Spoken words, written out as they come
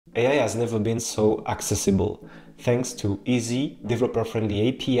AI has never been so accessible, thanks to easy, developer-friendly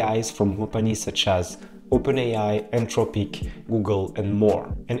APIs from companies such as OpenAI, Anthropic, Google, and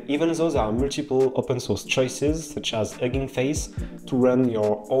more. And even though there are multiple open source choices, such as Hugging Face, to run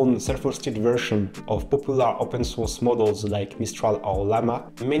your own self-hosted version of popular open source models like Mistral or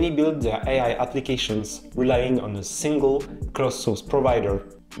Llama, many build their AI applications relying on a single closed source provider,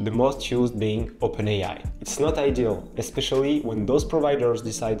 the most used being OpenAI. It's not ideal, especially when those providers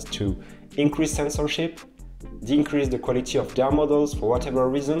decide to increase censorship, decrease the quality of their models for whatever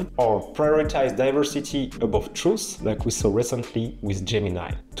reason, or prioritize diversity above truth, like we saw recently with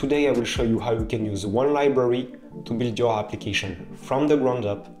Gemini. Today I will show you how you can use one library to build your application from the ground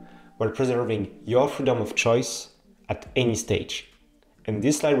up while preserving your freedom of choice at any stage. And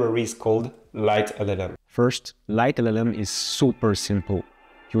this library is called LiteLLM. First, LiteLLM is super simple.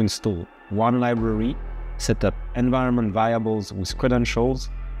 You install one library, set up environment variables with credentials,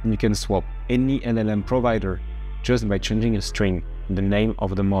 and you can swap any LLM provider just by changing a string in the name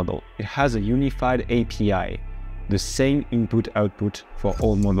of the model. It has a unified API, the same input-output for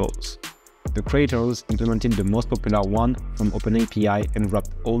all models. The creators implemented the most popular one from OpenAPI and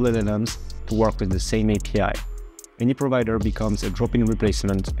wrapped all LLMs to work with the same API. Any provider becomes a drop-in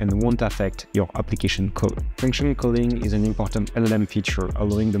replacement and won't affect your application code. Function calling is an important LLM feature,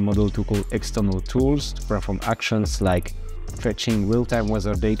 allowing the model to call external tools to perform actions like fetching real-time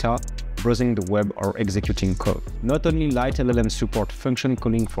weather data, browsing the web, or executing code. Not only LiteLLM support function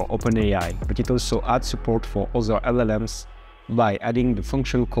calling for OpenAI, but it also adds support for other LLMs by adding the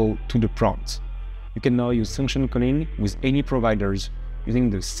function call to the prompt. You can now use function calling with any providers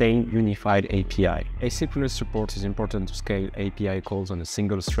using the same unified API. Asynchronous support is important to scale API calls on a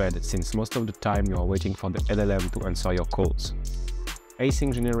single thread, since most of the time you are waiting for the LLM to answer your calls.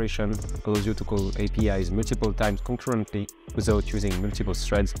 Async generation allows you to call APIs multiple times concurrently without using multiple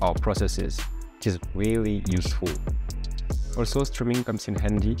threads or processes. It is really useful. Also, streaming comes in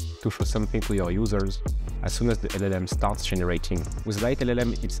handy to show something to your users as soon as the LLM starts generating. With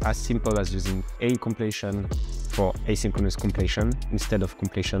LiteLLM, it's as simple as using a completion for asynchronous completion instead of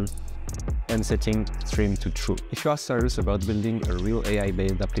completion, and setting stream to true. If you are serious about building a real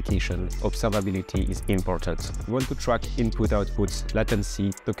AI-based application, observability is important. You want to track input, outputs,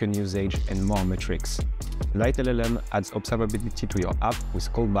 latency, token usage, and more metrics. LiteLLM adds observability to your app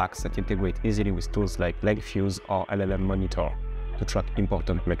with callbacks that integrate easily with tools like LangFuse or LLM Monitor to track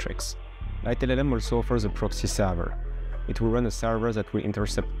important metrics. LiteLLM also offers a proxy server. It will run a server that will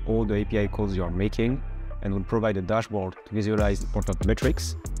intercept all the API calls you are making and will provide a dashboard to visualize important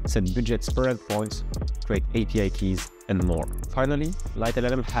metrics, set budgets per endpoint, create API keys, and more. Finally,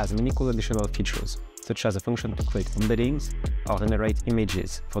 LiteLLM has many cool additional features, such as a function to create embeddings or generate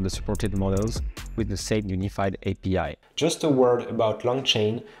images for the supported models with the same unified API. Just a word about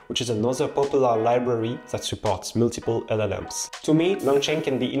LangChain, which is another popular library that supports multiple LLMs. To me, LangChain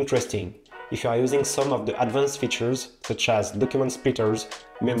can be interesting if you are using some of the advanced features such as document splitters,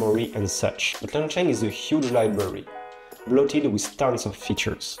 memory, and such. But LangChain is a huge library, bloated with tons of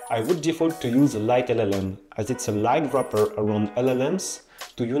features. I would default to use LiteLLM as it's a light wrapper around LLMs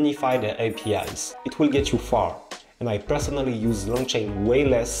to unify their APIs. It will get you far, and I personally use LangChain way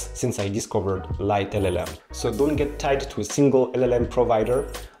less since I discovered LiteLLM. So don't get tied to a single LLM provider,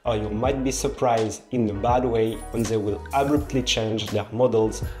 or you might be surprised in a bad way when they will abruptly change their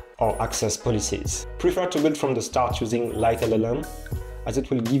models or access policies. Prefer to build from the start using LiteLLM, as it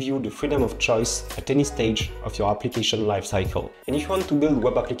will give you the freedom of choice at any stage of your application lifecycle. And if you want to build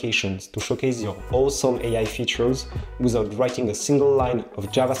web applications to showcase your awesome AI features without writing a single line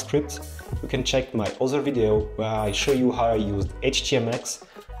of JavaScript, you can check my other video where I show you how I used HTMX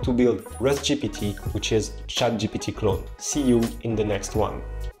to build RustGPT, which is ChatGPT clone. See you in the next one.